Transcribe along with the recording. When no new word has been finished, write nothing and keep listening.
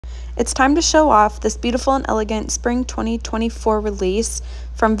It's time to show off this beautiful and elegant Spring 2024 release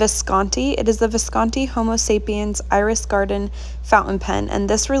from Visconti. It is the Visconti Homo Sapiens Iris Garden fountain pen, and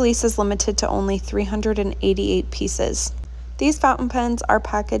this release is limited to only 388 pieces. These fountain pens are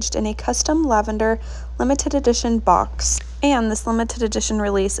packaged in a custom lavender limited edition box, and this limited edition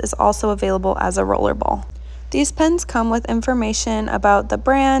release is also available as a rollerball. These pens come with information about the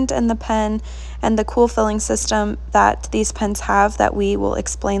brand and the pen and the cool filling system that these pens have that we will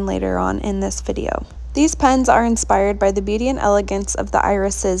explain later on in this video. These pens are inspired by the beauty and elegance of the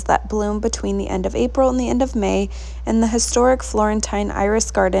irises that bloom between the end of April and the end of May in the historic Florentine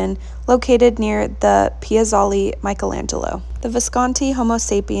iris garden located near the Piazzale Michelangelo. The Visconti Homo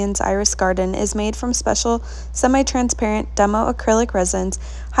Sapiens Iris Garden is made from special semi-transparent demo acrylic resins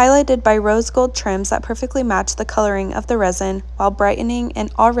highlighted by rose gold trims that perfectly match the coloring of the resin while brightening an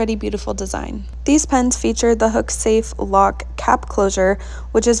already beautiful design. These pens feature the hook-safe lock cap closure,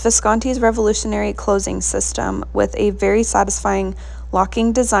 which is Visconti's revolutionary closing system with a very satisfying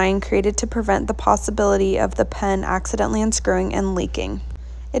locking design created to prevent the possibility of the pen accidentally unscrewing and leaking.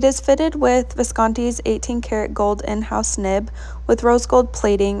 It is fitted with Visconti's 18-karat gold in-house nib with rose gold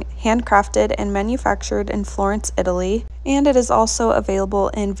plating, handcrafted and manufactured in Florence, Italy, and it is also available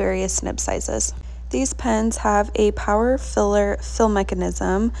in various nib sizes. These pens have a power filler fill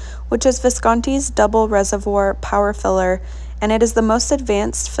mechanism, which is Visconti's double reservoir power filler, and it is the most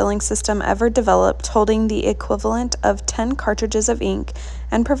advanced filling system ever developed, holding the equivalent of 10 cartridges of ink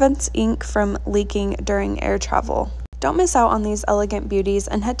and prevents ink from leaking during air travel. Don't miss out on these elegant beauties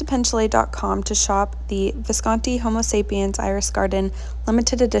and head to penchalet.com to shop the Visconti Homo Sapiens Iris Garden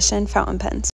limited edition fountain pens.